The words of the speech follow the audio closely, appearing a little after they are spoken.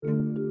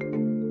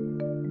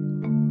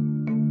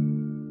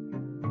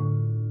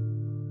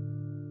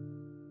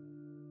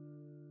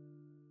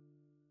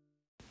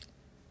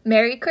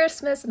Merry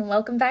Christmas and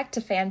welcome back to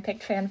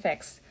Fanpicked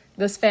Fanfics.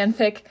 This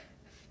fanfic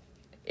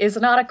is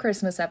not a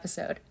Christmas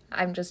episode.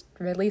 I'm just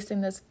releasing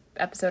this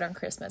episode on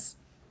Christmas.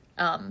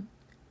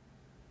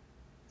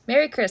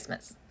 Merry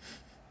Christmas.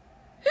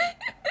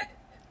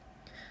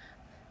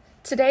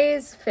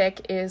 Today's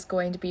fic is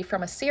going to be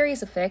from a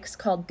series of fics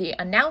called The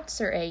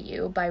Announcer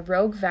AU by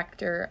Rogue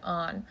Vector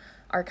on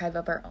Archive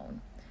of Our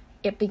Own.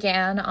 It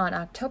began on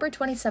October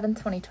 27th,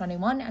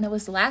 2021, and it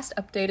was last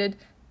updated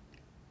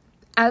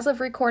as of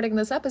recording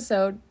this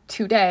episode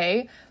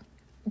today,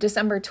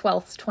 December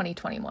 12th,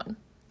 2021.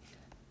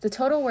 The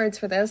total words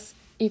for this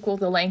equal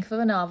the length of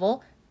a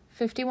novel,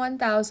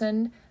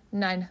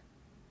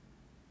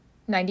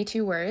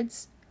 51,992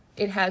 words.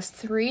 It has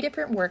 3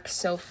 different works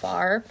so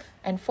far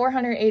and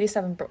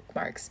 487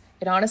 bookmarks.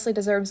 It honestly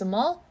deserves them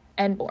all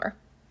and more.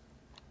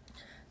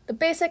 The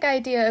basic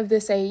idea of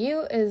this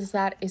AU is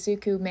that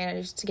Izuku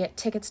managed to get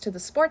tickets to the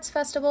sports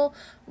festival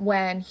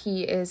when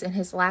he is in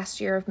his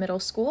last year of middle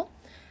school,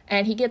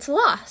 and he gets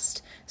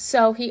lost.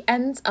 So he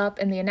ends up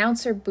in the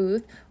announcer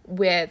booth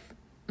with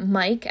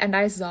Mike and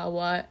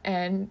Aizawa,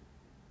 and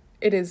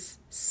it is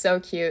so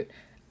cute.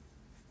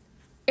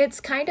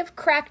 It's kind of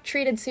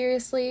treated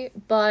seriously,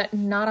 but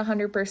not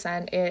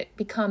 100%. It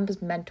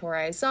becomes Mentor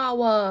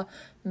Aizawa,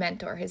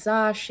 Mentor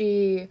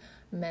Hisashi,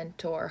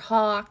 Mentor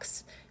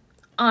Hawks.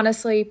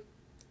 Honestly,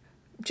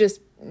 just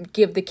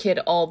give the kid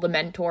all the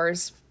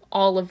mentors,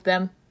 all of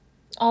them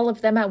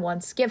at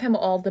once. Give him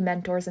all the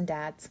mentors and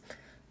dads.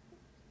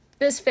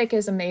 This fic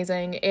is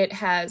amazing. It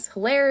has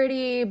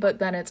hilarity, but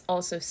then it's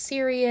also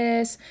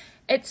serious.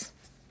 It's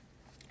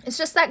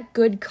just that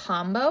good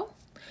combo.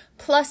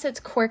 Plus, it's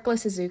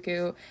quirkless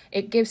Izuku.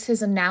 It gives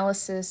his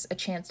analysis a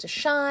chance to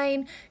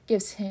shine,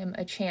 gives him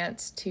a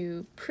chance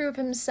to prove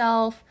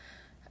himself,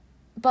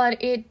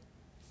 but it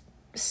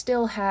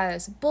still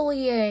has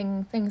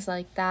bullying, things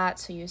like that,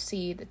 so you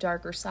see the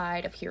darker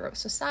side of hero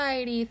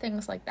society,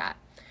 things like that.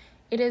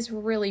 It is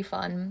really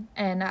fun,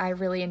 and I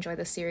really enjoy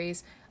the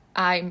series.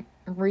 I'm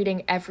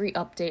reading every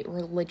update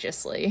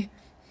religiously.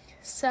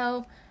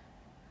 So,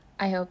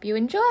 I hope you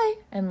enjoy,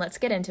 and let's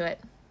get into it.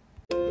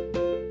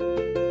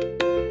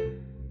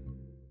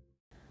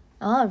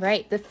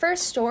 Alright, the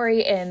first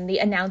story in The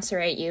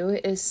Announcer AU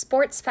is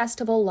Sports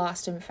Festival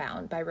Lost and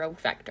Found by Rogue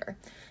Vector.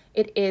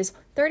 It is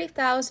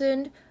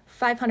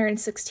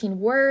 30,516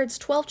 words,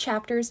 12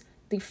 chapters.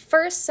 The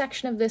first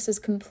section of this is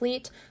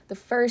complete. The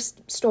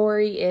first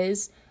story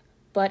is,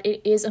 but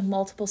it is a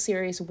multiple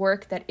series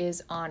work that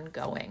is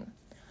ongoing.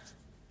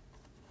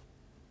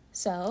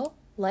 So,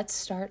 let's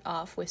start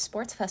off with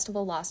Sports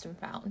Festival Lost and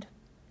Found.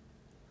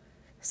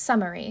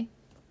 Summary.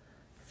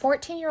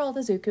 14-year-old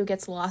Izuku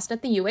gets lost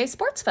at the UA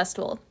Sports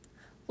Festival.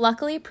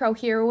 Luckily, pro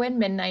heroine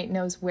Midnight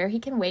knows where he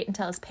can wait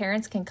until his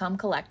parents can come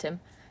collect him.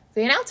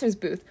 The announcer's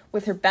booth,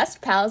 with her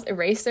best pals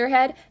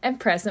Eraserhead and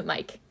Present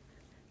Mike.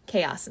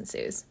 Chaos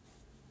ensues.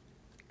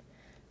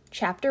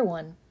 Chapter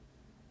 1.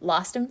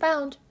 Lost and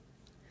Found.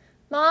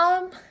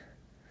 Mom!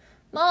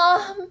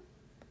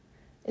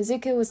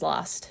 Izuku was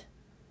lost.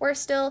 Worse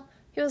still,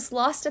 he was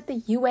lost at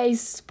the UA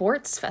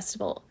Sports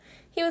Festival.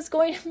 He was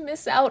going to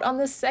miss out on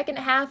the second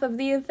half of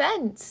the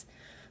event.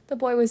 The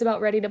boy was about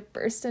ready to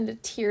burst into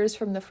tears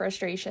from the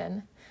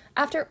frustration.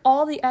 After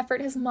all the effort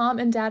his mom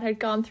and dad had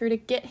gone through to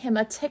get him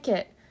a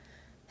ticket.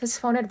 His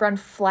phone had run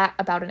flat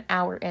about an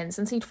hour in,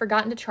 since he'd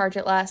forgotten to charge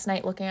it last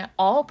night looking at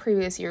all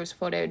previous year's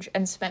footage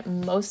and spent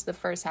most of the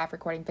first half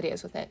recording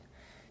videos with it.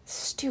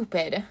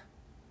 Stupid.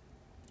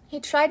 He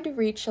tried to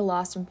reach a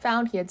Lost and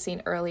Found he had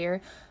seen earlier,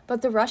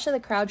 but the rush of the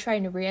crowd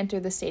trying to re-enter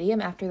the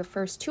stadium after the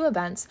first 2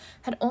 events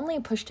had only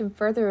pushed him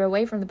further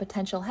away from the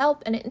potential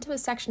help and into a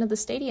section of the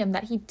stadium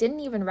that he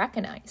didn't even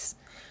recognize.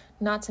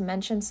 Not to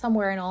mention,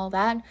 somewhere in all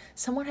that,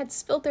 someone had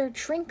spilled their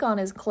drink on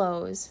his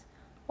clothes.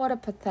 What a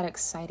pathetic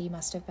sight he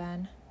must have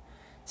been.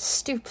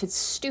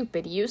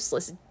 Stupid,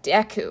 useless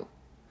Deku.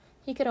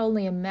 He could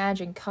only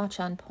imagine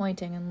Kacchan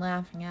pointing and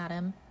laughing at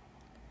him.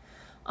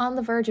 On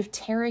the verge of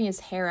tearing his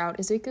hair out,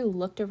 Izuku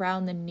looked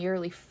around the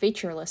nearly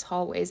featureless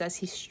hallways as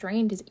he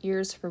strained his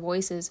ears for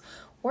voices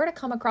or to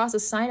come across a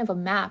sign of a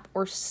map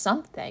or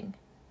something.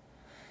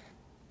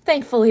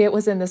 Thankfully, it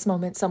was in this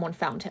moment someone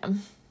found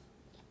him.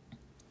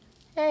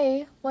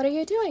 "Hey, what are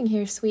you doing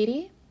here,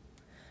 sweetie?"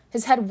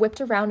 His head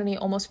whipped around and he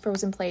almost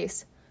froze in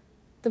place.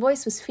 The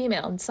voice was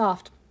female and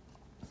soft,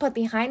 but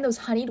behind those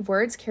honeyed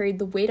words carried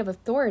the weight of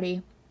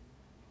authority.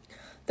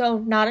 Though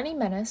not any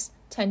menace,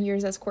 10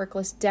 years as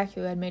quirkless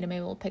Deku had made him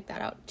able to pick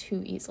that out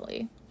too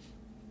easily.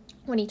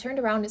 When he turned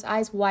around, his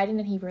eyes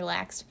widened and he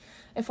relaxed,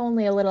 if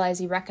only a little as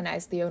he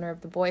recognized the owner of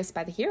the voice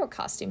by the hero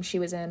costume she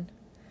was in.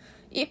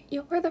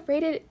 You're the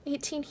rated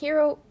 18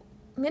 hero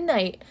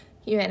Midnight,"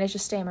 he managed to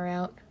stammer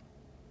out.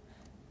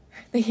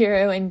 The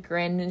heroine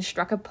grinned and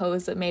struck a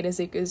pose that made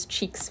Izuku's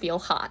cheeks feel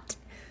hot.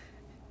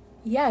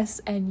 "Yes,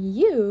 and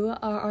you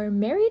are our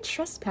married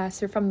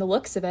trespasser from the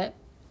looks of it."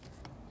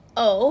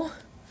 "Oh."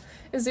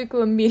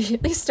 Izuku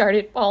immediately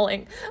started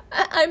falling.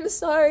 I'm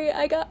sorry,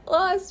 I got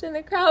lost and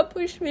the crowd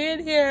pushed me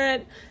in here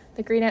and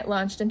The greenette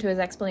launched into his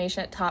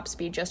explanation at top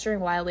speed, gesturing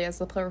wildly as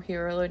the pro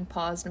heroine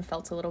paused and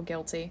felt a little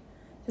guilty.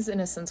 His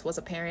innocence was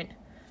apparent.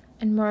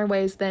 In more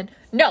ways than,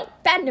 "No,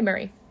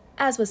 Bandimuri!"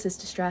 as was his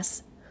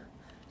distress.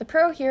 The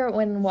pro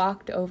heroine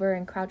walked over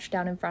and crouched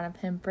down in front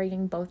of him,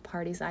 bringing both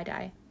parties eye to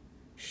eye.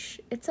 "Shh,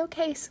 it's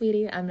okay,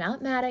 sweetie. I'm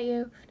not mad at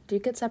you. Did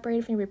you get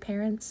separated from your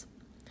parents?"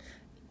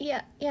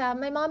 Yeah,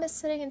 my mom is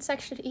sitting in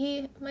Section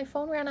E. My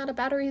phone ran out of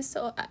batteries,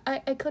 so I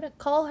couldn't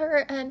call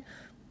her, and...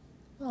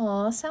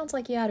 Aw, sounds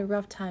like you had a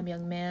rough time,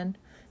 young man.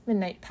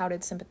 Midnight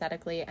pouted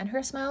sympathetically, and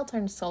her smile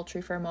turned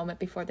sultry for a moment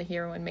before the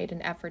heroine made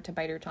an effort to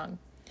bite her tongue.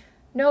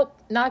 "Nope,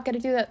 not gonna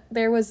do that.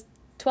 There was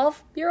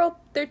 12-year-old,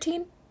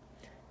 13?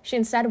 She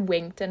instead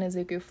winked, and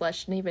Izuku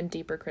flushed an even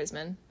deeper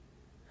crimson.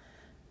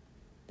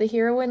 The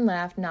heroine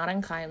laughed not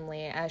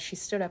unkindly as she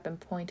stood up and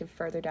pointed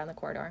further down the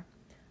corridor.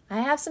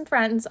 "I have some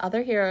friends,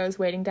 other heroes,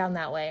 waiting down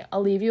that way.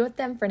 I'll leave you with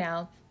them for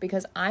now,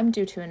 because I'm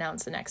due to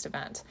announce the next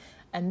event.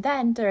 And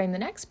then, during the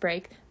next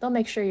break, they'll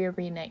make sure you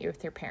reunite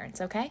with your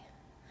parents, okay?"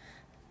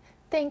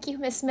 "Thank you,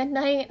 Miss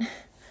Midnight."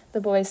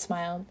 The boy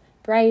smiled,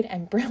 bright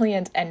and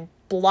brilliant and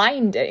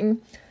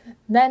blinding.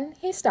 Then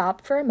he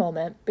stopped for a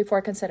moment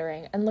before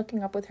considering and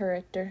looking up with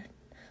her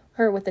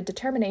with a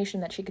determination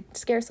that she could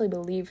scarcely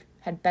believe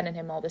had been in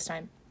him all this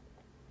time.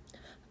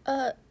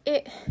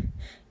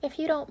 If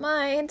you don't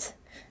mind."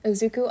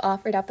 Izuku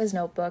offered up his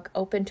notebook,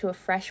 open to a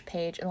fresh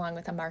page along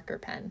with a marker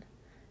pen.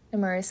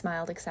 Nomura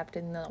smiled,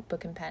 accepting the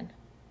notebook and pen.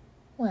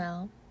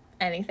 "Well,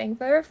 anything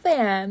for a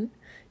fan."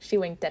 She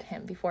winked at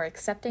him before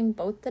accepting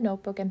both the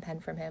notebook and pen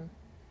from him.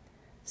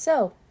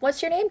 "So,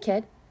 what's your name,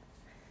 kid?"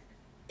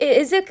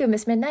 "Izuku,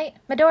 Miss Midnight.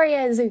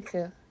 Midoriya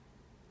Izuku."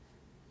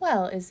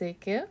 "Well,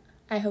 Izuku,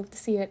 I hope to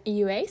see you at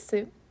UA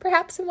soon,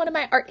 perhaps in one of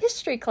my art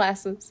history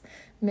classes."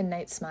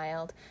 Midnight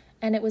smiled,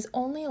 and it was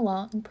only a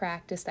long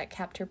practice that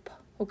kept her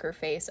poker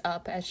face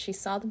up as she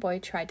saw the boy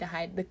try to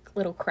hide the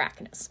little crack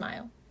in his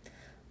smile.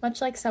 Much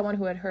like someone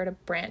who had heard a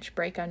branch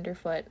break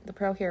underfoot, the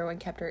pro heroine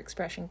kept her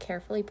expression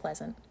carefully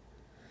pleasant.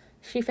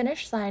 She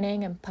finished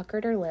signing and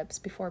puckered her lips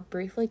before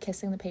briefly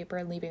kissing the paper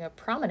and leaving a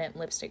prominent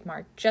lipstick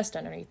mark just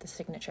underneath the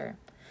signature.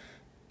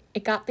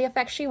 It got the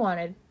effect she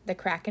wanted. The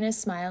crack in his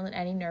smile and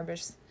any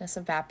nervousness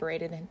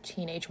evaporated in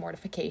teenage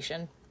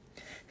mortification.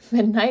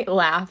 Midnight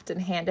laughed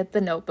and handed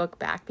the notebook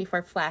back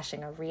before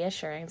flashing a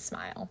reassuring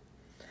smile.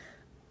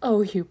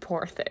 "Oh, you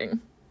poor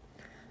thing."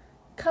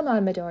 "Come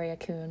on,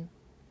 Midoriya-kun.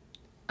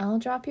 I'll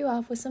drop you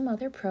off with some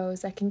other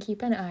pros that can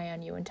keep an eye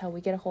on you until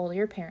we get a hold of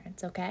your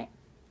parents, okay?"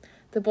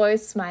 The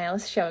boy's smile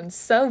shone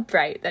so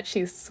bright that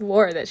she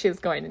swore that she was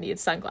going to need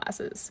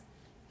sunglasses.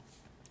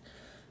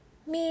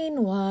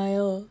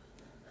 Meanwhile...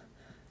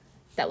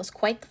 "That was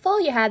quite the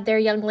fall you had there,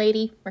 young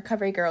lady."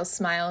 Recovery Girl's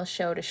smile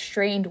showed a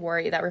strained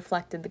worry that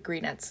reflected the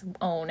greenette's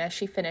own as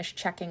she finished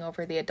checking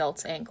over the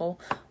adult's ankle.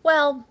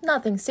 "Well,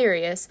 nothing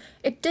serious.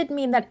 It did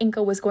mean that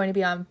Inko was going to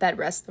be on bed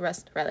rest the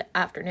rest of the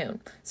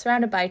afternoon,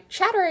 surrounded by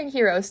chattering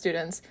hero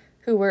students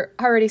who were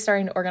already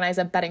starting to organize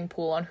a betting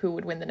pool on who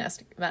would win the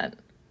next event."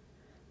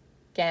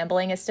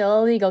 "Gambling is still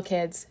illegal,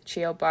 kids,"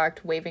 Chio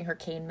barked, waving her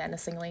cane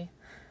menacingly.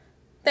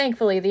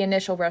 Thankfully, the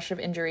initial rush of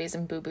injuries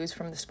and boo-boos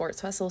from the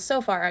sports festival so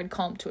far had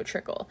calmed to a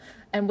trickle,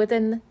 and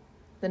within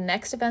the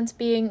next events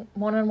being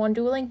one-on-one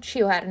dueling,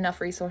 Chio had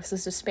enough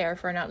resources to spare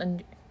for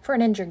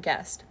an injured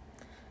guest.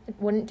 It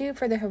wouldn't do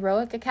for the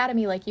heroic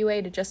academy like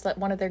UA to just let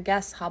one of their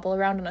guests hobble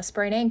around on a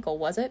sprained ankle,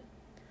 was it?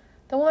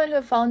 The woman who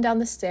had fallen down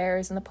the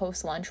stairs in the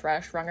post-lunch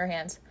rush wrung her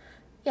hands.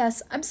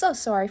 "Yes, I'm so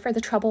sorry for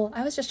the trouble.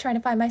 I was just trying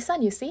to find my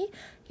son, you see?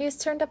 He was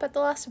turned up at the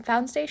lost and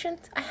found station.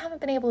 I haven't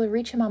been able to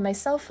reach him on my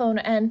cell phone,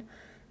 and..."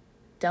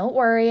 "Don't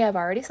worry, I've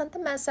already sent the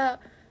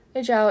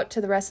message out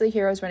to the rest of the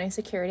heroes running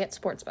security at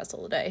Sports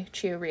Festival today,"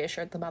 Chio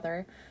reassured the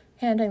mother,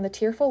 handing the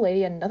tearful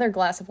lady another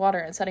glass of water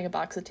and setting a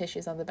box of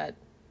tissues on the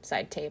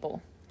bedside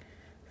table.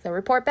 "They'll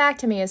report back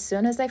to me as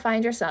soon as they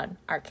find your son.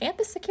 Our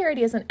campus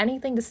security isn't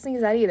anything to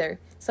sneeze at either,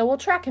 so we'll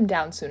track him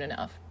down soon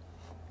enough."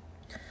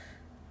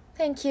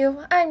 "Thank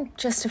you. I'm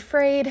just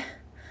afraid."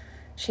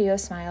 Chio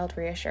smiled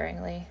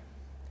reassuringly.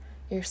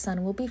 "Your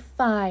son will be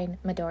fine,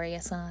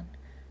 Midoriya-san.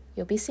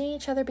 You'll be seeing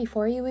each other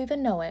before you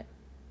even know it."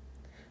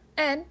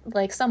 And,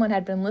 like someone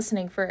had been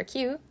listening for a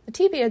cue, the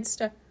TV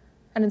had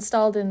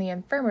installed in the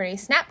infirmary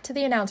snapped to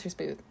the announcer's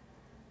booth.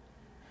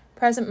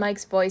 President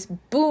Mike's voice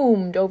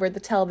boomed over the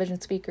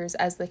television speakers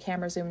as the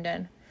camera zoomed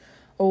in.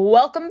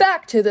 "Welcome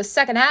back to the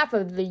second half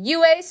of the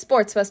UA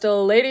Sports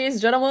Festival,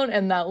 ladies, gentlemen,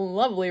 and that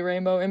lovely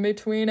rainbow in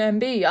between and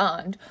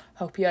beyond.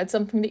 Hope you had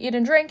something to eat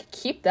and drink.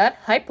 Keep that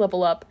hype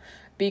level up,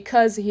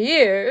 because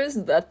here's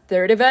the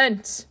third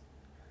event."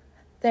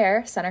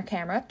 There, center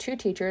camera, two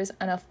teachers,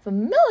 and a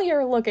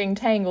familiar-looking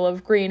tangle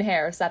of green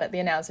hair sat at the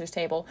announcer's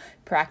table,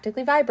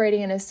 practically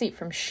vibrating in his seat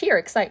from sheer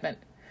excitement.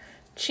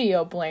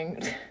 Chio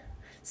blinked.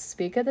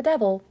 Speak of the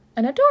devil,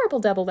 an adorable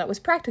devil that was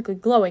practically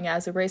glowing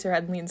as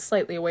Eraserhead leaned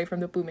slightly away from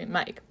the booming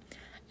mic.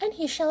 "And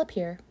he shall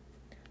appear.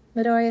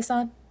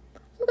 Midoriya-san,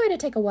 I'm going to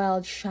take a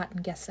wild shot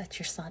and guess that's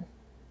your son."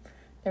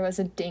 There was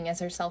a ding as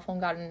her cell phone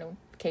got a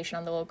notification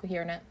on the local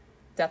HearNet.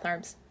 Death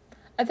Arms.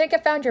 "I think I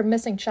found your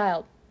missing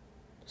child."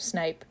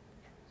 Snipe.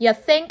 You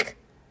think?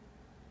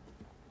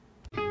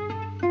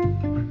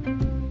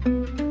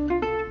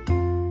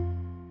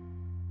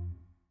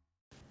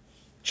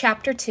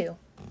 Chapter 2.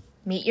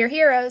 Meet your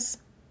heroes.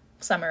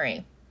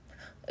 Summary.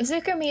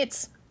 Izuku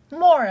meets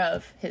more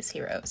of his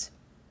heroes.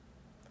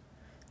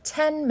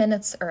 10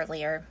 minutes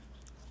earlier.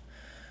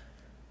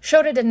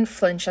 Shota didn't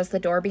flinch as the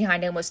door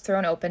behind him was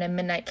thrown open and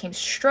Midnight came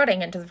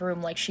strutting into the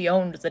room like she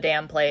owned the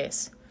damn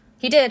place.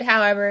 He did,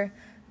 however,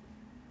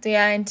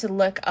 deign to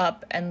look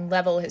up and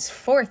level his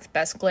fourth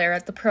best glare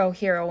at the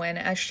pro-heroine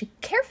as she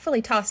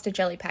carefully tossed a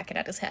jelly packet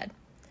at his head.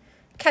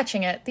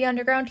 Catching it, the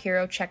underground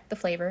hero checked the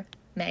flavor,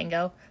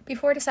 mango,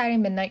 before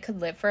deciding Midnight could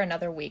live for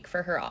another week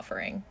for her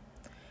offering.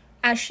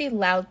 As she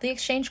loudly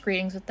exchanged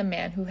greetings with the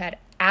man who had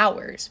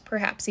hours,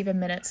 perhaps even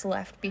minutes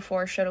left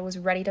before Shota was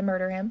ready to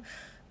murder him,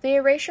 the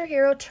Erasure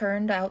hero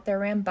turned out their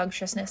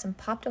rambunctiousness and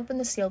popped open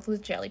the seal to the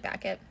jelly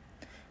packet.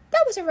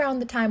 That was around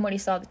the time when he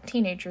saw the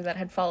teenager that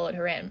had followed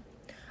her in.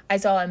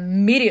 Aizawa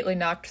immediately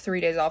knocked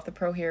 3 days off the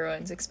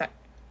pro-heroine's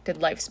expected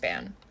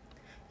lifespan.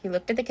 He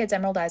looked at the kid's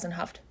emerald eyes and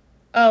huffed.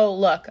 Oh,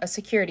 look, a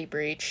security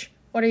breach.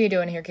 What are you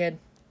doing here, kid?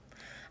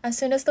 As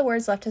soon as the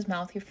words left his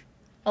mouth, he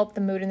felt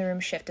the mood in the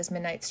room shift as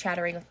Midnight's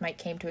chattering with Mike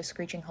came to a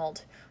screeching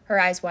halt, her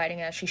eyes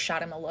widening as she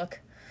shot him a look.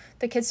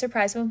 The kid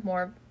surprised him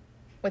more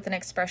with an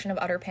expression of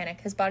utter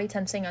panic, his body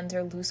tensing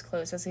under loose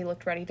clothes as he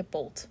looked ready to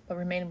bolt, but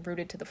remained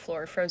rooted to the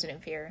floor, frozen in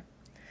fear.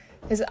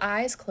 His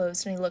eyes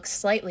closed and he looked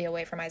slightly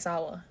away from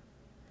Aizawa.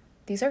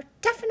 These are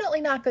definitely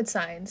not good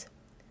signs.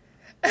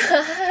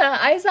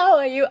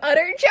 Aizawa, you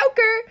utter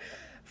joker!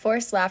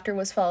 Forced laughter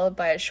was followed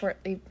by a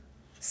shortly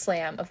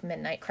slam of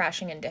Midnight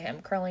crashing into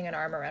him, curling an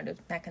arm around his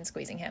neck and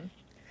squeezing him.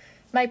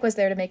 Mike was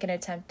there to make an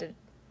attempt at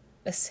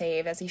a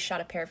save as he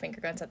shot a pair of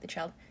finger guns at the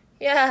child.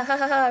 Yeah, ha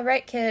ha ha,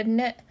 right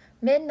kid,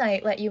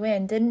 Midnight let you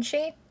in, didn't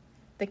she?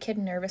 The kid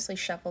nervously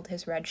shuffled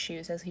his red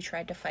shoes as he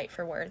tried to fight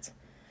for words.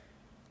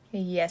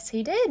 Yes,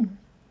 he did.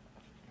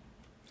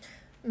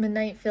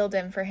 Midnight filled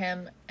in for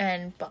him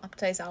and bopped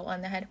Aizawa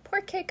on the head. Poor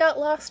kid got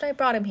lost, I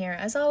brought him here.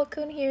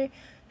 Aizawa-kun here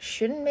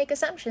shouldn't make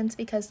assumptions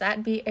because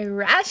that'd be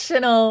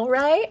irrational,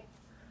 right?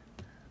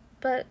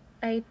 But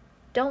I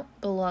don't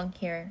belong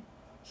here.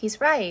 He's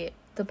right,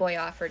 the boy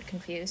offered,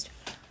 confused.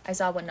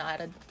 Aizawa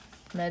nodded.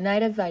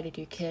 Midnight invited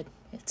you, kid.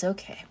 It's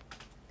okay.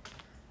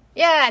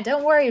 Yeah,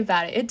 don't worry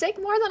about it. It'd take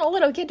more than a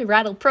little kid to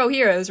rattle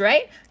pro-heroes,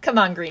 right? Come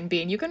on, Green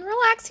Bean, you can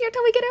relax here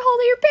till we get a hold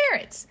of your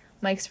parents.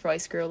 Mike's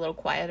voice grew a little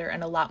quieter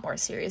and a lot more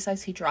serious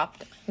as he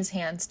dropped his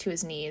hands to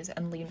his knees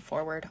and leaned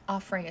forward,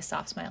 offering a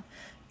soft smile.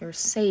 You're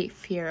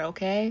safe here,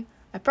 okay?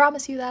 I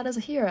promise you that as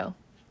a hero.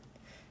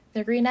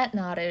 The greenette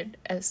nodded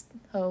as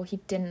though he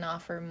didn't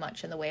offer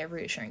much in the way of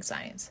reassuring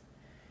signs.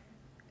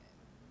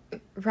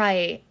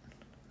 Right.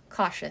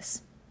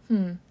 Cautious.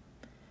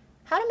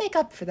 How to make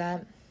up for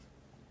that?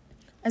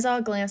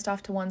 Aizawa glanced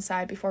off to one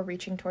side before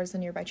reaching towards the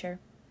nearby chair.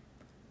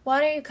 Why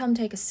don't you come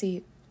take a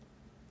seat?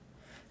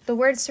 The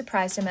words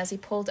surprised him as he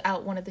pulled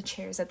out one of the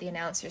chairs at the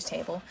announcer's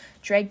table,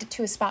 dragged it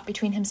to a spot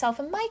between himself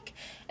and Mike,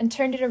 and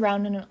turned it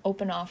around in an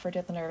open offer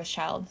to the nervous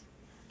child.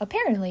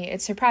 Apparently,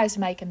 it surprised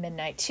Mike and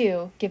Midnight,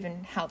 too,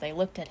 given how they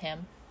looked at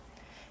him.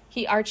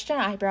 He arched an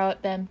eyebrow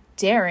at them,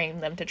 daring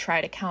them to try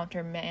to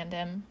countermand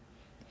him.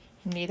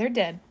 Neither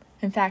did.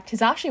 In fact,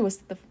 Hisashi was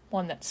the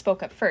one that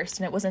spoke up first,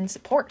 and it was in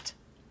support.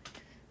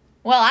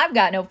 Well, I've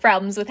got no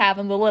problems with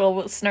having the little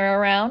listener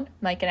around,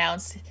 Mike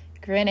announced,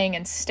 grinning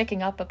and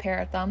sticking up a pair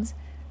of thumbs.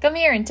 Come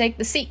here and take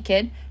the seat,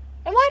 kid.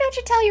 And why don't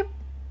you tell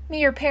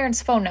me your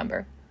parents' phone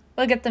number?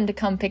 We'll get them to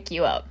come pick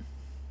you up.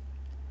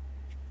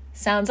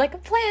 Sounds like a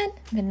plan,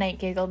 Midnight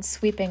giggled,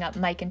 sweeping up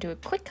Mike into a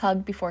quick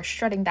hug before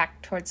strutting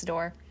back towards the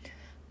door.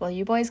 Well,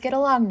 you boys get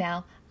along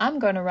now. I'm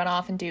going to run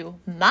off and do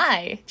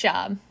my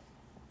job.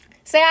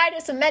 Say hi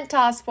to some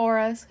Mentos for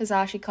us,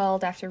 Hisashi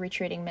called after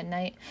retreating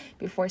Midnight,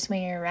 before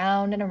swinging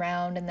around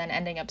and then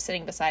ending up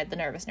sitting beside the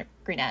nervous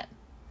greenette.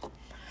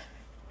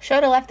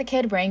 Shota left the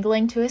kid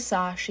wrangling to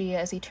Hisashi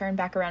as he turned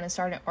back around and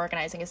started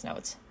organizing his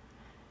notes.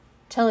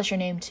 Tell us your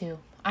name, too.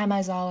 I'm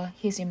Aizawa,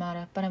 he's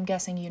Yamada, but I'm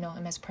guessing you know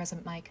him as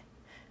President Mike.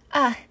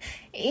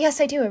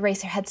 Yes I do,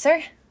 Eraserhead,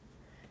 sir.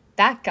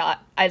 That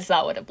got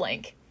Aizawa to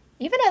blink,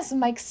 even as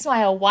Mike's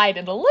smile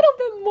widened a little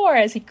bit more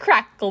as he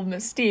crackled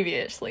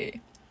mischievously.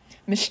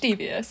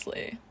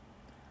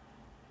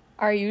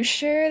 Are you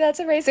sure that's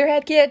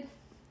Eraserhead, kid?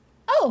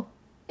 Oh,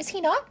 is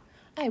he not?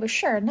 I was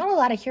sure. Not a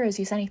lot of heroes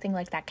use anything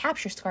like that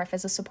capture scarf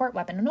as a support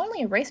weapon, and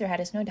only Eraserhead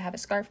is known to have a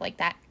scarf like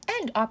that,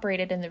 and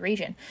operated in the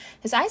region.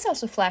 His eyes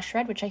also flashed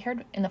red, which I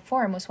heard in the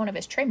forum was one of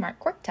his trademark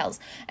quirk tells,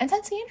 and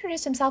since he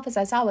introduced himself as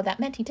Aizawa, that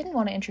meant he didn't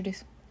want to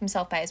introduce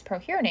himself by his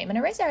pro-hero name, and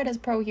Eraserhead is a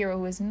pro-hero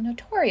who is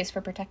notorious for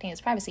protecting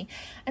his privacy,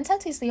 and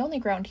since he's the only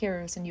ground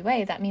hero in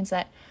UA, that means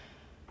that...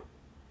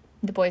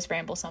 The boy's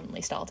ramble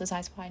suddenly stalled, his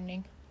eyes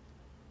widening.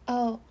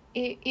 Oh,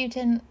 you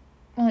didn't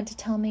want to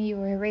tell me you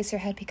were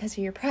Eraserhead because of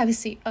your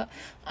privacy.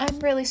 I'm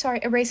really sorry,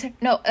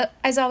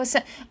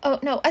 Aizawa-san. Oh,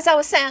 no,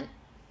 Aizawa-san.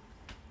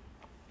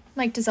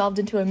 Mike dissolved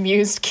into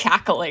amused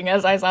cackling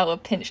as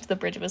Aizawa pinched the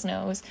bridge of his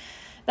nose.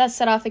 That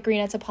set off the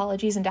Greenette's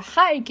apologies into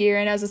high gear,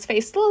 and as his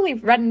face slowly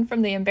reddened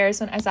from the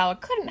embarrassment,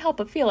 Aizawa couldn't help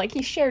but feel like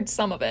he shared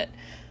some of it.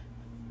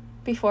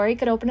 Before he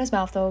could open his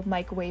mouth, though,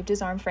 Mike waved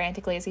his arm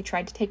frantically as he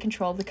tried to take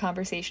control of the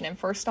conversation and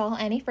forestall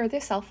any further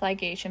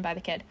self-flagellation by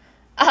the kid.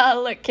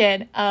 Look,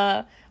 kid,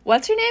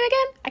 what's your name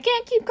again? I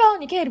can't keep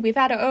calling you kid. We've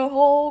had a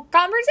whole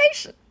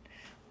conversation.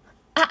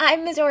 I'm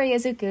Midori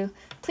Izuku.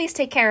 Please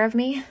take care of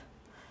me.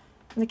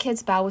 The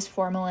kid's bow was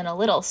formal and a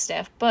little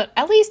stiff, but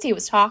at least he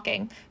was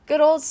talking.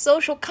 Good old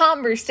social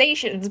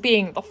conversations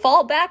being the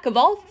fallback of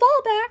all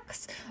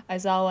fallbacks.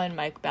 Aizawa and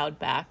Mike bowed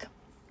back.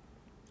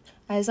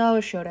 Aizawa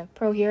Shota,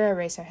 Pro Hero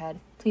Eraserhead.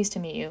 Pleased to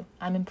meet you.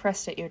 I'm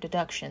impressed at your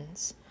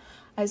deductions.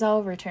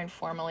 Aizawa returned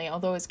formally,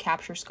 although his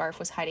capture scarf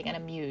was hiding an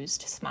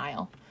amused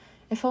smile.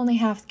 If only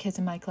half the kids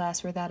in my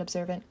class were that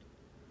observant.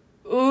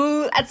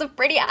 Ooh, that's a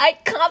pretty high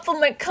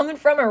compliment coming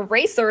from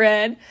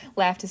Eraserhead,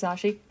 laughed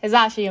Hisashi.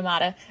 Hisashi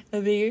Yamada,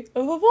 the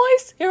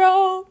voice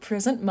hero,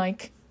 present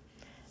Mike.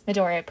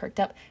 Midoriya perked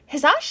up.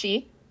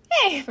 Hisashi?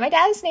 Hey, my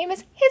dad's name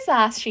is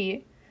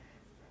Hisashi.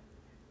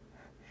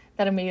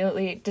 That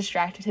immediately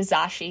distracted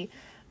Hisashi.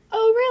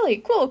 Oh, really?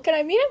 Cool. Can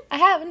I meet him? I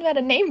haven't met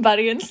a name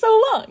buddy in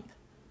so long.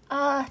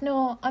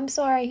 No, I'm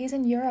sorry. He's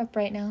in Europe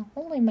right now.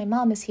 Only my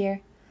mom is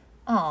here.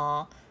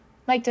 Aw.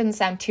 Mike didn't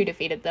sound too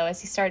defeated, though,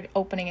 as he started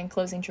opening and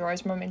closing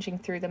drawers, rummaging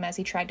through them as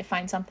he tried to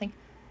find something.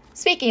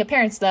 Speaking of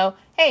parents, though,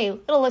 hey,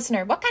 little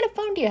listener, what kind of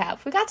phone do you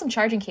have? We got some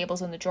charging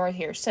cables in the drawer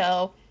here,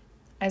 so...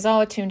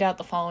 Aizawa tuned out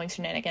the following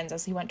shenanigans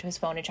as he went to his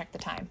phone and checked the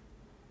time.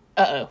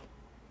 Uh-oh.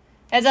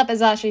 Heads up,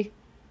 Hisashi.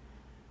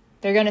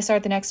 They're going to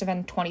start the next event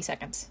in 20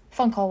 seconds.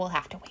 Phone call will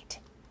have to wait.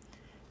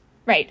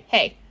 Right,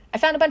 hey, I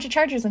found a bunch of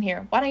chargers in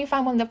here. Why don't you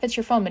find one that fits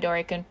your phone,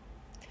 Midori-kun?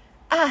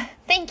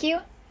 Thank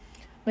you.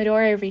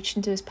 Midori reached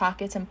into his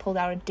pockets and pulled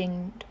out a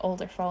dinged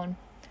older phone.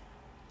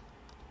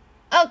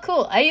 Oh,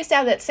 cool. I used to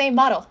have that same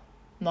model.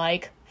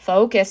 Mike,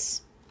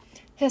 focus.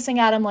 Hissing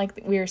at him like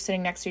we were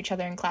sitting next to each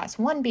other in class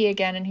 1B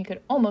again, and he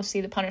could almost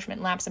see the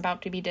punishment laps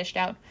about to be dished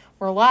out.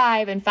 We're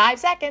live in 5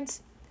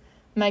 seconds.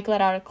 Mike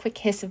let out a quick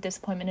hiss of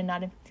disappointment and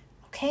nodded.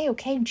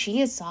 Okay,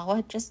 gee,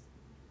 Aizawa. Just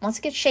let's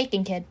get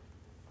shaking, kid.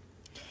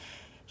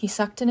 He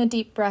sucked in a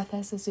deep breath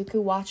as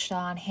Izuku watched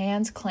on,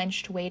 hands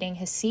clenched, waiting,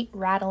 his seat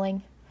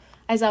rattling.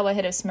 Aizawa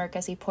hid a smirk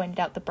as he pointed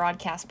out the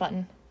broadcast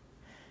button.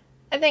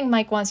 I think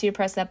Mike wants you to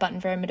press that button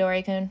for him,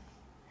 Midori-kun.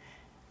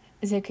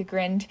 Izuku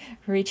grinned,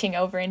 reaching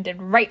over and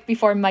did right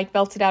before Mike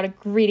belted out a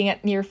greeting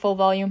at near full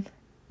volume.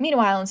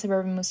 Meanwhile, in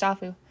suburban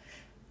Mustafu.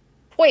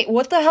 Wait,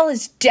 what the hell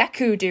is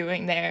Deku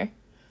doing there?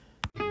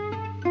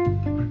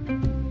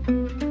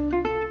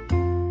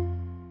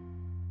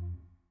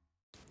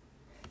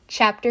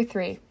 Chapter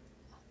 3.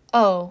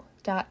 Oh, ...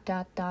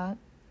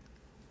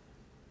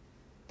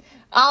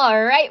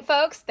 Alright,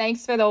 folks,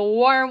 thanks for the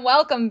warm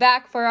welcome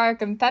back for our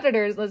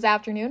competitors this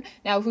afternoon.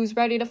 Now, who's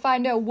ready to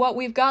find out what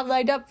we've got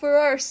lined up for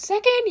our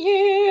second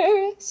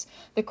years?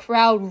 The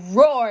crowd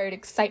roared,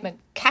 excitement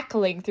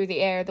cackling through the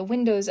air, the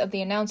windows of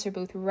the announcer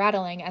booth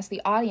rattling as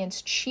the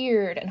audience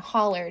cheered and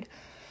hollered.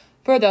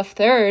 For the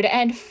third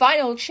and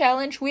final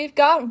challenge, we've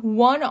got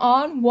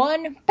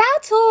one-on-one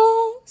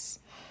battles!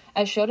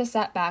 As Shota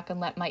sat back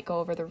and let Mike go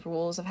over the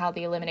rules of how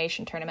the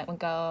elimination tournament would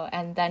go,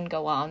 and then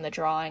go on the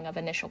drawing of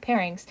initial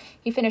pairings,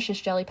 he finished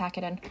his jelly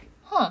packet and,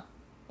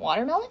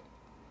 watermelon?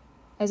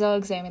 Aizawa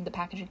examined the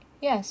packaging.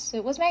 Yes,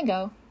 it was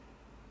mango.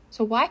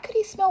 So why could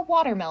he smell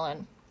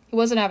watermelon? He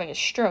wasn't having a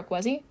stroke,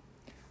 was he?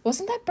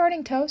 Wasn't that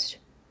burning toast?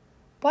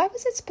 Why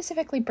was it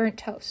specifically burnt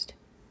toast?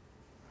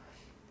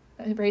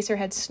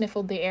 Eraserhead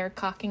sniffled the air,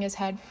 cocking his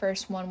head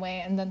first one way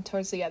and then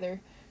towards the other,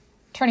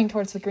 turning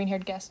towards the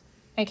green-haired guest.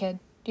 Hey, kid.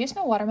 Do you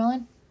smell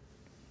watermelon?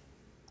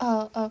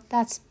 Oh,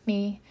 that's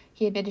me,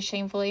 he admitted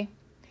shamefully.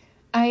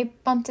 I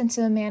bumped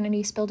into a man and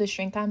he spilled his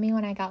drink on me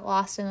when I got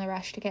lost in the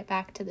rush to get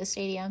back to the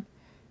stadium.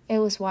 It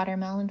was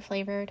watermelon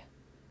flavored.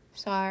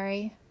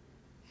 Sorry.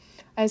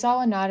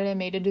 Aizawa nodded and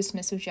made a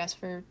dismissive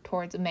gesture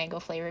towards a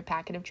mango-flavored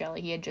packet of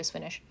jelly he had just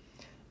finished.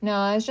 No,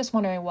 I was just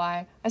wondering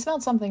why. I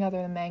smelled something other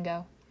than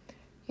mango.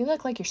 You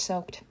look like you're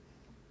soaked.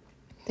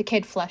 The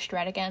kid flushed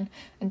red again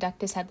and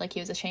ducked his head like he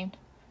was ashamed.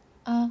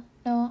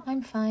 No,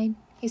 I'm fine,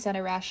 he said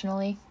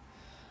irrationally.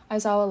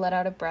 Aizawa let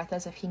out a breath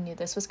as if he knew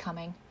this was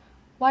coming.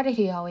 Why did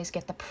he always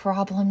get the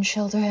problem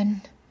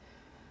children?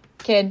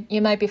 Kid,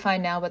 you might be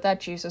fine now, but that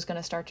juice is going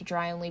to start to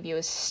dry and leave you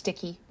a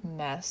sticky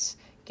mess.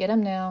 Get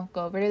him now,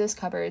 go over to this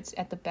cupboards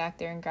at the back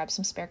there and grab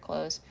some spare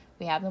clothes.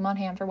 We have them on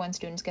hand for when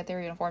students get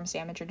their uniforms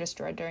damaged or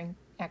destroyed during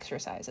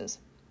exercises.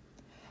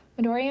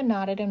 Midoriya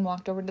nodded and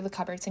walked over to the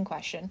cupboards in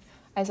question.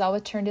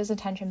 Aizawa turned his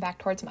attention back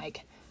towards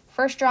Mike.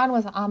 First drawn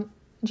was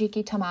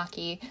Jiki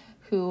Tamaki,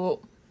 who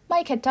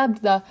Mike had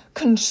dubbed the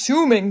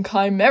Consuming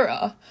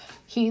Chimera.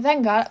 He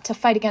then got up to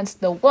fight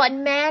against the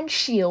one-man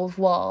shield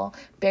wall,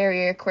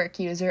 barrier quirk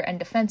user, and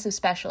defensive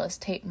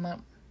specialist Tate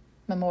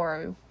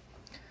Mamoru.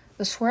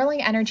 The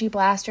swirling energy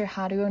blaster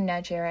Haruo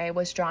Nejire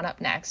was drawn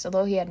up next,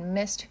 although he had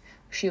missed who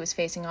she was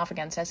facing off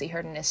against as he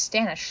heard an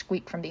Astanish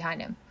squeak from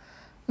behind him.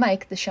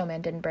 Mike, the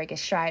showman, didn't break his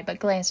stride, but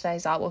glanced at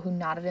Aizawa, who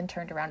nodded and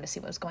turned around to see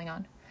what was going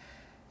on.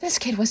 This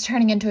kid was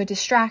turning into a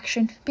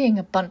distraction, being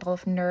a bundle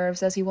of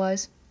nerves as he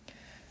was.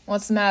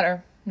 What's the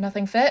matter?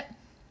 Nothing fit?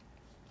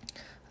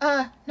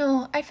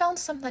 No, I found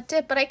some that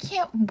did, but I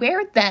can't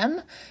wear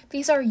them.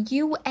 These are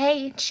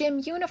UA gym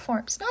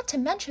uniforms. Not to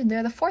mention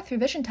they're the 4th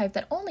revision type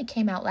that only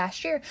came out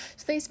last year,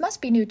 so these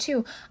must be new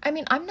too. I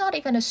mean, I'm not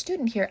even a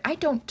student here. I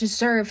don't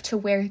deserve to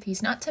wear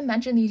these. Not to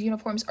mention these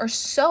uniforms are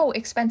so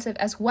expensive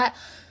as well.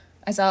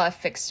 Aizawa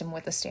fixed him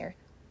with a stare.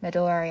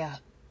 Midoriya,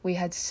 we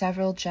had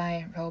several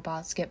giant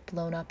robots get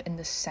blown up in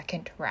the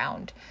 2nd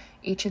round.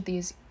 Each of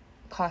these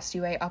cost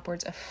UA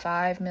upwards of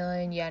 5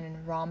 million yen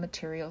in raw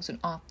materials and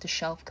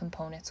off-the-shelf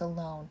components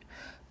alone.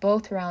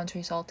 Both rounds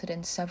resulted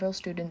in several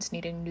students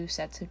needing new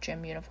sets of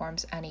gym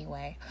uniforms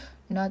anyway,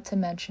 not to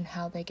mention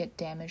how they get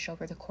damaged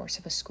over the course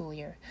of a school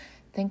year.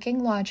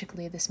 Thinking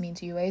logically, this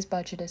means UA's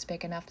budget is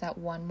big enough that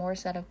one more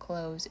set of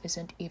clothes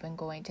isn't even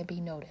going to be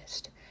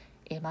noticed.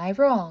 Am I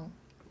wrong?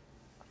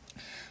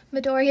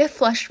 Midoriya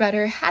flushed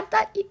redder. Had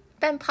that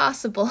been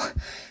possible,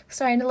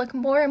 starting to look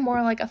more and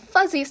more like a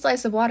fuzzy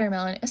slice of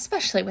watermelon,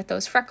 especially with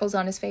those freckles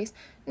on his face.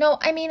 No,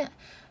 I mean,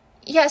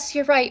 yes,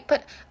 you're right,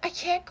 but I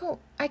can't go.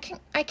 I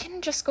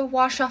can just go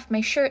wash off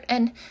my shirt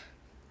and...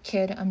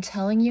 Kid, I'm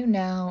telling you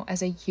now,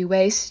 as a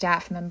UA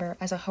staff member,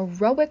 as a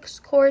heroics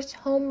course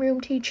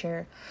homeroom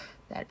teacher,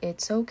 that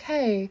it's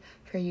okay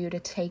for you to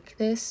take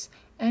this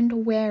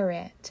and wear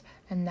it,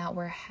 and that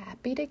we're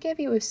happy to give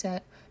you a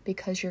set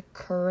because you're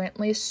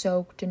currently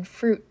soaked in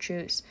fruit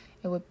juice.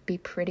 It would be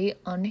pretty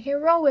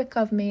unheroic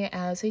of me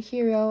as a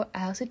hero,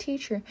 as a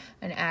teacher,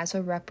 and as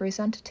a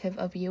representative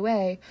of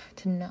UA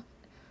to not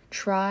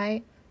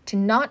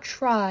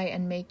try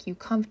and make you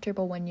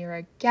comfortable when you're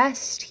a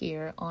guest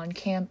here on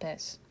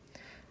campus.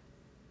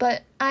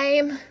 But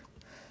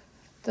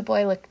The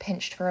boy looked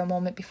pinched for a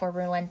moment before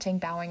relenting,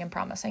 bowing and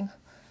promising.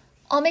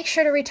 I'll make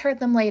sure to return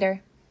them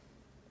later.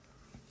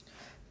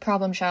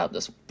 Problem child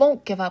just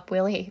won't give up,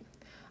 will he?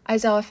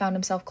 Aizawa found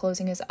himself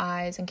closing his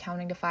eyes and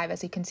counting to 5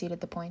 as he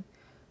conceded the point.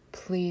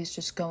 Please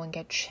just go and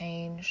get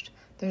changed.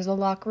 There's a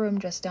locker room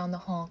just down the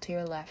hall to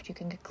your left. You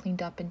can get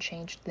cleaned up and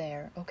changed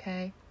there,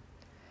 okay?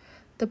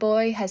 The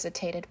boy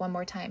hesitated one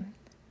more time.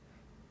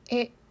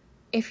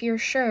 If you're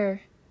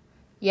sure.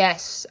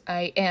 Yes,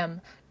 I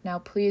am. Now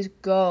please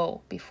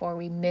go before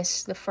we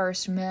miss the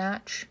first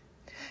match.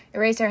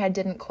 Eraserhead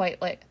didn't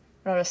quite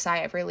wrote a sigh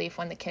of relief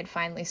when the kid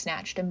finally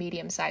snatched a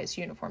medium-sized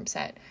uniform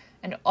set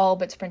and all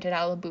but sprinted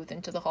out of the booth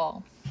into the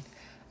hall.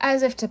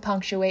 As if to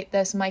punctuate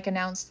this, Mike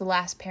announced the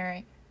last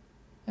pairing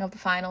of the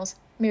finals.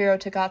 Miro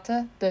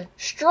Tagata, the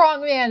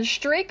strongman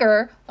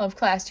streaker of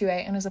Class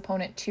 2A, and his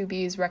opponent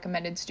 2B's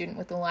recommended student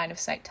with the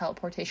line-of-sight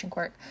teleportation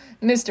quirk.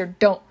 Mr.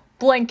 Don't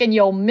Blink and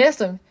You'll Miss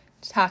Him,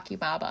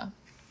 Takibaba.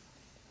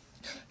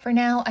 For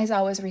now,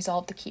 Aizawa's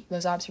resolved to keep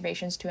those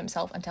observations to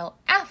himself until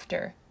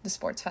after the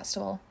sports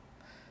festival.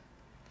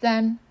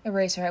 Then,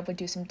 Eraserhead would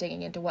do some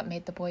digging into what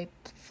made the boy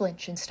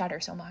flinch and stutter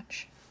so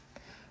much.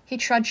 He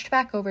trudged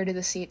back over to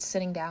the seat,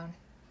 sitting down.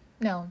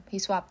 No, he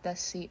swapped the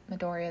seat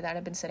Midoriya that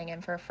had been sitting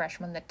in for a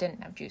freshman that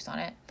didn't have juice on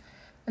it.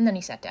 And then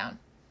he sat down.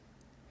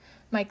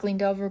 Mike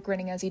leaned over,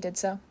 grinning as he did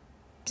so.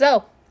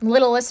 So,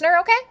 little listener,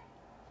 okay?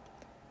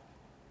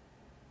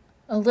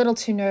 A little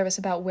too nervous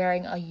about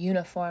wearing a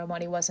uniform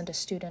when he wasn't a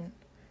student.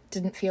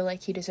 Didn't feel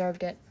like he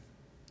deserved it.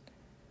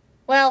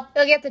 Well,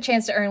 he'll get the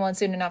chance to earn one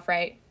soon enough,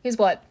 right? He's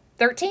what,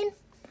 13?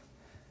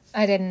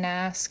 I didn't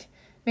ask.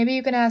 Maybe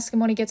you can ask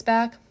him when he gets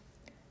back?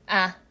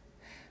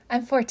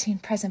 I'm 14,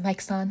 present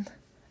Mike-san.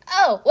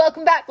 Oh,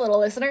 welcome back, little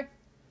listener.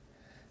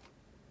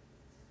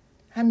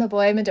 And the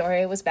boy,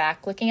 Midoriya, was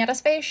back. Looking at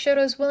his face, showed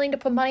he was willing to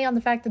put money on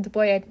the fact that the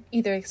boy had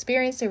either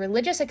experienced a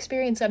religious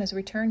experience on his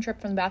return trip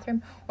from the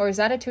bathroom, or his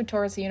attitude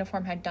towards the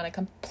uniform had done a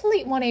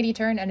complete 180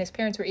 turn, and his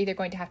parents were either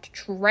going to have to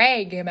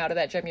drag him out of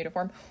that gym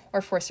uniform,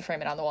 or force to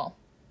frame it on the wall.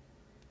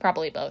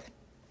 Probably both.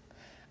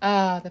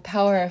 The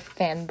power of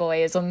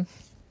fanboyism.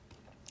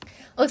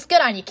 Looks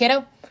good on you,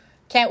 kiddo.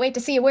 Can't wait to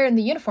see you wearing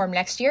the uniform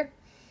next year.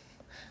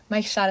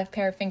 Mike shot a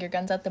pair of finger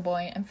guns at the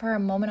boy, and for a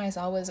moment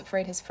Aizawa was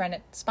afraid his friend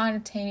had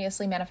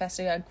spontaneously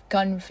manifested a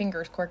gun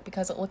fingers quirk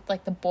because it looked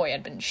like the boy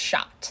had been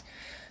shot.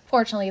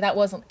 Fortunately, that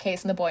wasn't the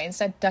case, and the boy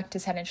instead ducked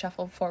his head and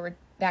shuffled forward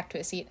back to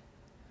his seat.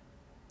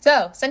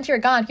 So, since you're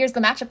gone, here's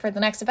the matchup for the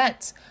next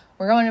events.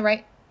 We're going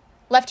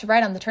left to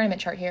right on the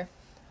tournament chart here.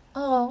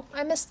 Oh,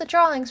 I missed the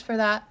drawings for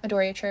that,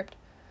 Midoriya chirped.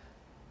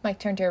 Mike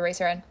turned to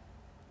Eraserhead.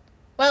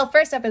 Well,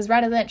 first up is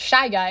Red Event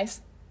Shy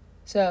Guys.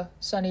 So,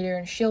 Sun Eater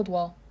and Shield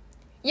Wall.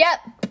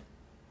 Yep!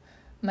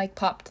 Mike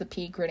popped the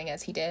pea, grinning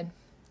as he did.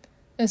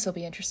 This'll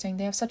be interesting.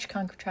 They have such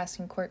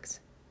contrasting quirks.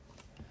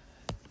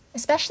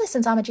 Especially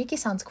since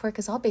Amajiki-san's quirk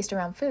is all based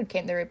around food,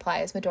 came the reply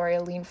as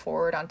Midoriya leaned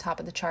forward on top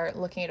of the chart,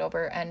 looking it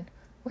over, and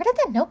where did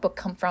that notebook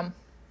come from?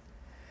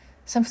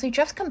 Since we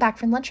just come back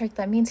from lunch break,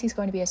 that means he's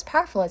going to be as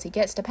powerful as he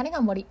gets, depending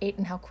on what he ate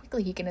and how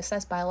quickly he can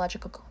assess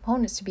biological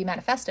components to be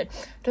manifested.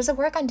 Does it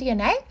work on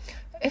DNA?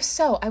 If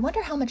so, I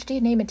wonder how much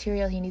DNA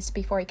material he needs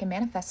before he can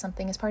manifest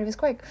something as part of his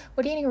quirk.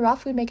 Would eating raw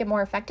food make it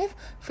more effective?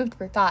 Food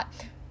for thought.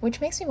 Which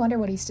makes me wonder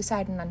what he's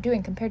deciding on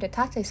doing compared to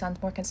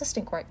Tate-san's more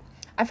consistent quirk.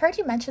 I've heard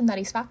you mention that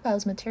he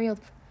stockpiles material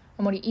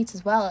and what he eats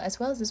as well as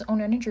his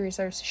own energy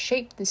reserves to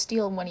shape the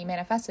steel when he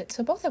manifests it,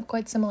 so both have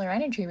quite similar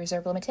energy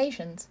reserve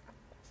limitations.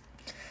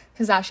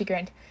 Hizashi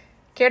grinned.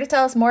 Care to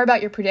tell us more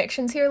about your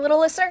predictions here, little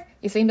listener?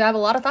 You seem to have a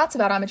lot of thoughts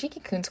about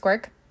Amajiki-kun's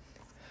quirk.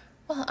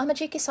 Well,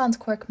 Amajiki-san's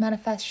quirk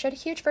manifest showed a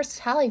huge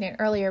versatility in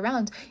earlier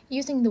rounds.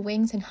 Using the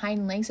wings and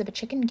hind legs of a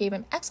chicken gave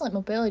him excellent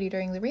mobility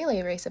during the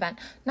relay race event,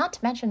 not to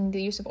mention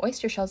the use of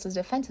oyster shells as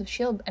a defensive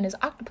shield and his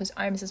octopus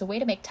arms as a way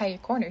to make tighter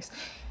corners.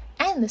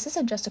 And this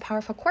isn't just a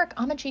powerful quirk.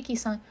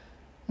 Amajiki-san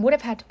would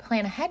have had to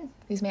plan ahead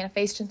these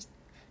manifestations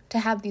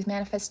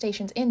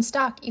in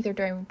stock either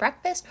during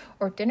breakfast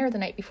or dinner the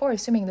night before,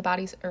 assuming the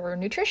body's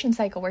nutrition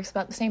cycle works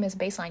about the same as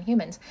baseline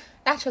humans.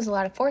 That shows a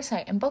lot of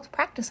foresight and both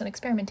practice and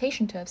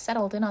experimentation to have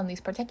settled in on these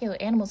particular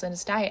animals in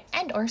his diet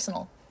and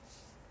arsenal.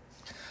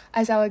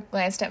 Aizawa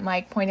glanced at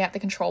Mike, pointing at the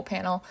control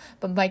panel,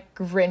 but Mike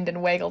grinned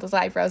and waggled his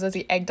eyebrows as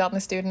he egged on the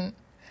student.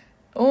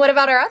 What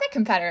about our other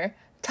competitor,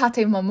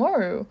 Tate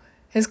Mamoru?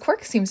 His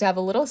quirk seems to have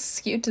a little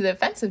skewed to the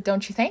offensive,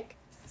 don't you think?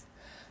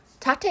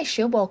 Tate's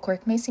shield wall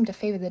quirk may seem to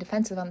favor the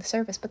defensive on the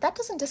surface, but that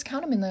doesn't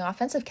discount him in the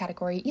offensive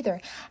category either.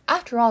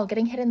 After all,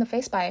 getting hit in the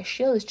face by a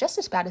shield is just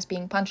as bad as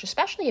being punched,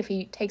 especially if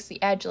he takes the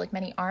edge like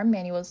many arm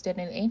manuals did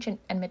in the ancient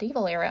and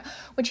medieval era,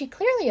 which he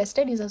clearly has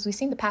studied as we've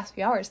seen the past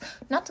few hours.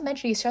 Not to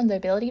mention he's shown the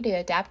ability to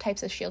adapt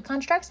types of shield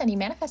constructs, and he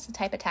manifests the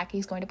type attack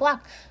he's going to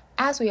block,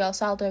 as we all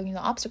saw during the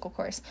obstacle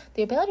course.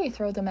 The ability to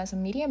throw them as a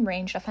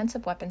medium-range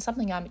offensive weapon,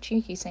 something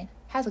Amajiki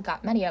hasn't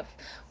got many of.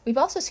 We've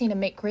also seen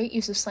him make great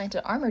use of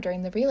slanted armor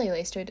during the relay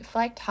race to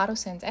deflect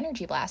Hato-san's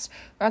energy blast,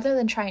 rather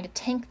than trying to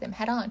tank them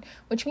head-on,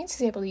 which means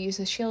he's able to use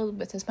his shield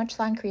with as much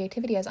slang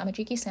creativity as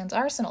Amajiki-san's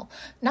arsenal.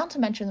 Not to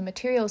mention the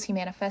materials he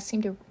manifests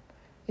seem to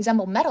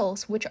resemble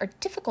metals, which are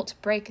difficult to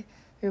break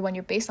through when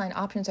your baseline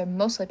options are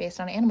mostly based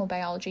on animal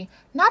biology.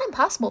 Not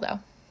impossible, though.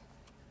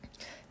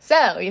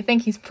 So, you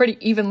think he's pretty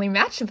evenly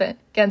matched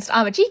against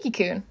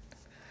Amajiki-kun?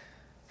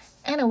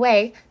 In a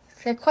way,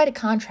 they're quite a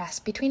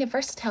contrast between a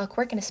versatile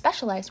quirk and a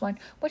specialized one,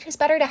 which is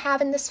better to have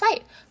in this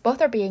fight.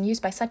 Both are being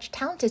used by such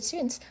talented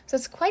students, so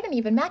it's quite an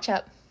even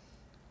matchup.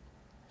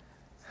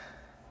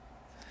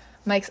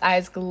 Mike's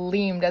eyes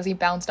gleamed as he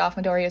bounced off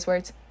Midoriya's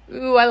words.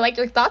 Ooh, I like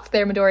your thoughts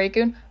there,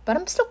 Midoriya-kun, but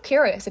I'm still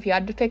curious. If you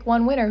had to pick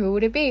one winner, who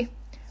would it be?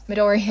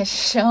 Midoriya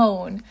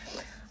shone.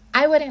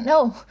 I wouldn't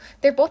know.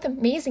 They're both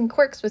amazing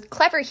quirks with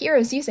clever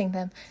heroes using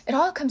them. It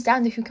all comes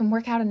down to who can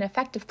work out an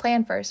effective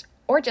plan first,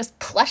 or just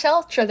plush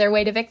ultra their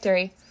way to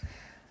victory.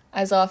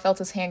 Aizawa felt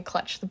his hand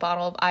clutch the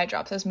bottle of eye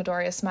drops as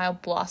Midoriya's smile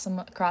blossomed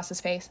across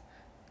his face.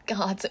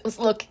 Gods, it was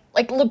like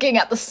looking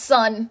at the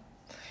sun.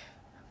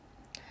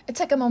 It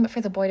took a moment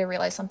for the boy to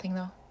realize something,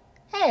 though.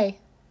 Hey,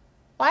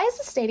 why is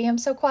the stadium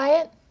so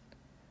quiet?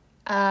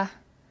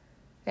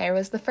 There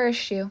was the first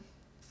shoe.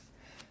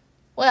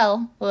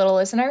 Well, little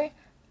listener,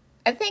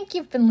 I think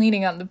you've been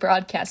leaning on the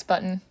broadcast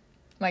button.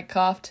 Mike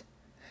coughed.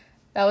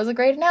 That was a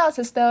great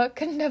analysis, though.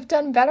 Couldn't have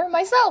done better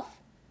myself.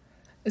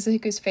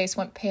 Izuku's face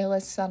went pale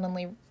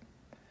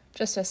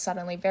just as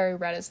suddenly, very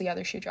red as the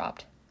other shoe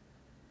dropped.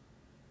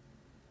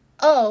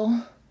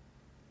 Oh.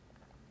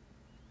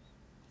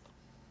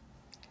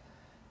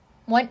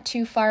 Went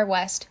too far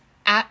west.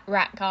 At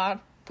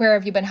RatGod. Where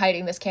have you been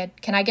hiding this kid?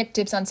 Can I get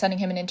dibs on sending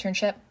him an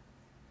internship?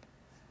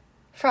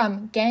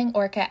 From Gang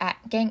Orca at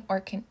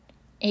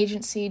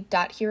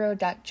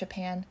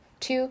gangorcanagency.hero.japan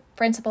to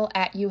principal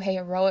at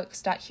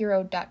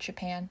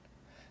yuheiheroics.hero.japan.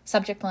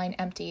 Subject line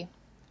empty.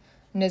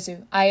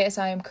 Nizu, as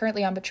I am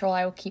currently on patrol,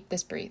 I will keep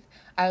this brief.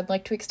 I would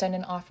like to extend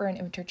an offer and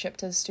internship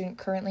to the student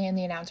currently in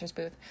the announcer's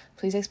booth.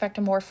 Please expect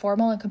a more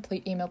formal and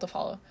complete email to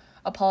follow.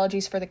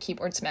 Apologies for the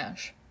keyboard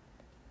smash.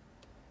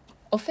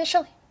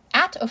 Official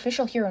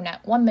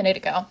HeroNet 1 minute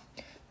ago.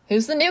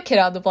 Who's the new kid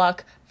on the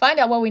block? Find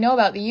out what we know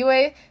about the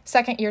UA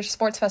second year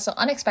sports festival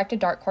unexpected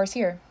dark horse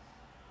here.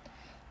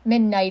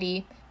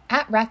 Midnighty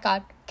at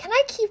RatGod. Can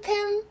I keep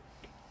him?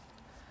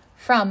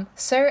 From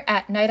Sir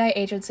at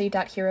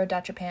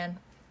nighteyeagency.hero.japan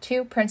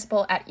to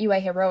principal at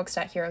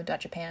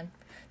uaheroics.hero.japan.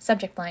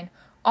 Subject line,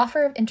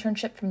 offer of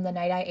internship from the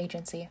Night Eye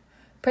Agency.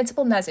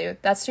 Principal Nezu,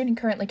 that student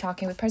currently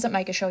talking with President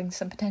Mike is showing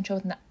some potential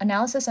with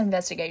analysis and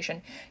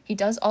investigation. He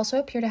does also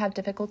appear to have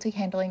difficulty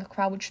handling a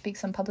crowd which speaks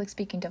some public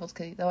speaking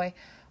difficulty, though I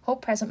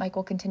hope President Mike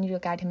will continue to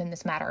guide him in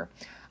this matter.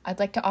 I'd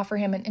like to offer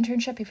him an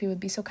internship if he would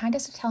be so kind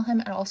as to tell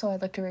him, and also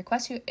I'd like to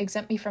request you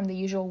exempt me from the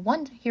usual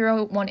 1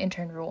 hero, 1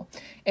 intern rule.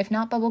 If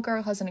not, Bubble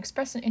Girl has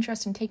expressed an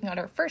interest in taking on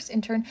our first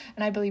intern,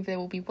 and I believe they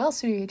will be well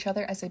suited to each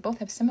other as they both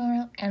have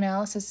similar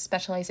analysis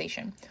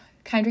specialization.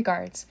 Kind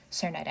regards,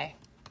 Sir Night-Eye.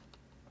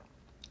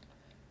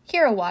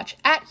 Hero Watch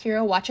at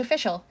Hero Watch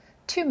Official.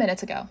 2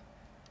 minutes ago.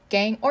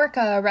 Gang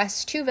Orca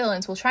arrests 2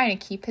 villains while trying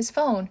to keep his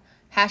phone.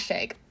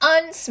 Hashtag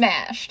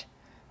unsmashed.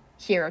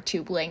 Hero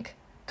Tube link.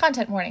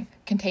 Content warning.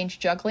 Contains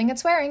juggling and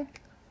swearing.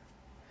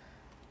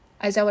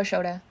 Aizawa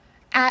Shoda.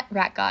 At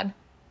RatGod.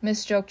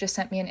 Miss Joke just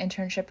sent me an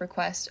internship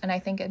request, and I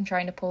think I'm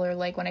trying to pull her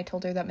leg when I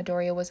told her that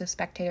Midoriya was a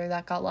spectator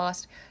that got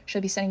lost.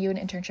 She'll be sending you an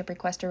internship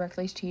request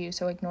directly to you,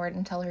 so ignore it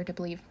and tell her to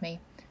believe me.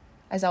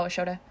 Aizawa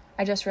Shoda.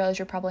 I just realized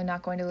you're probably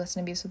not going to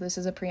listen to me, so this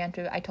is a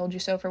preemptive I told you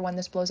so for when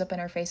this blows up in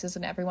our faces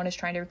and everyone is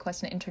trying to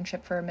request an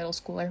internship for a middle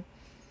schooler.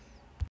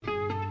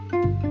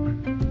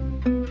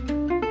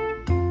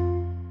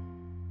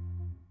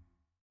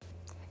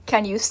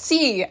 Can you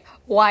see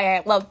why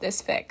I love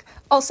this fic?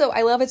 Also,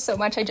 I love it so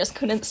much I just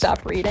couldn't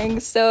stop reading,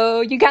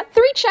 so you got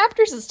 3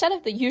 chapters instead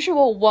of the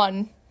usual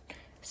 1.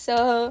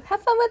 So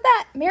have fun with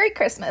that. Merry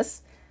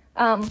Christmas.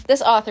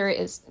 This author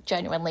is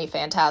genuinely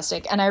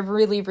fantastic, and I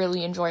really,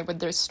 really enjoy where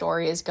their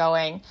story is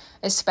going,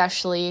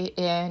 especially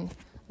in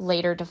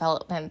later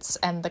developments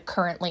and the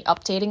currently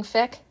updating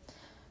fic.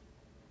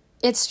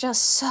 It's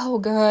just so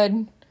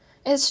good.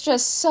 It's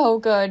just so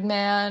good,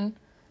 man.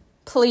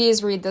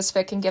 Please read this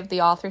fic and give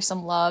the author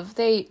some love.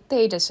 They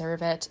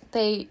deserve it.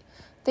 They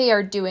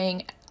are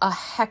doing a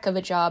heck of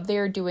a job. They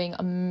are doing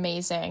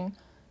amazing.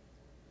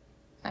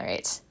 All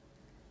right.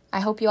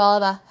 I hope you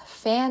all have a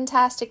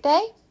fantastic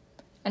day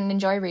and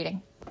enjoy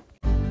reading.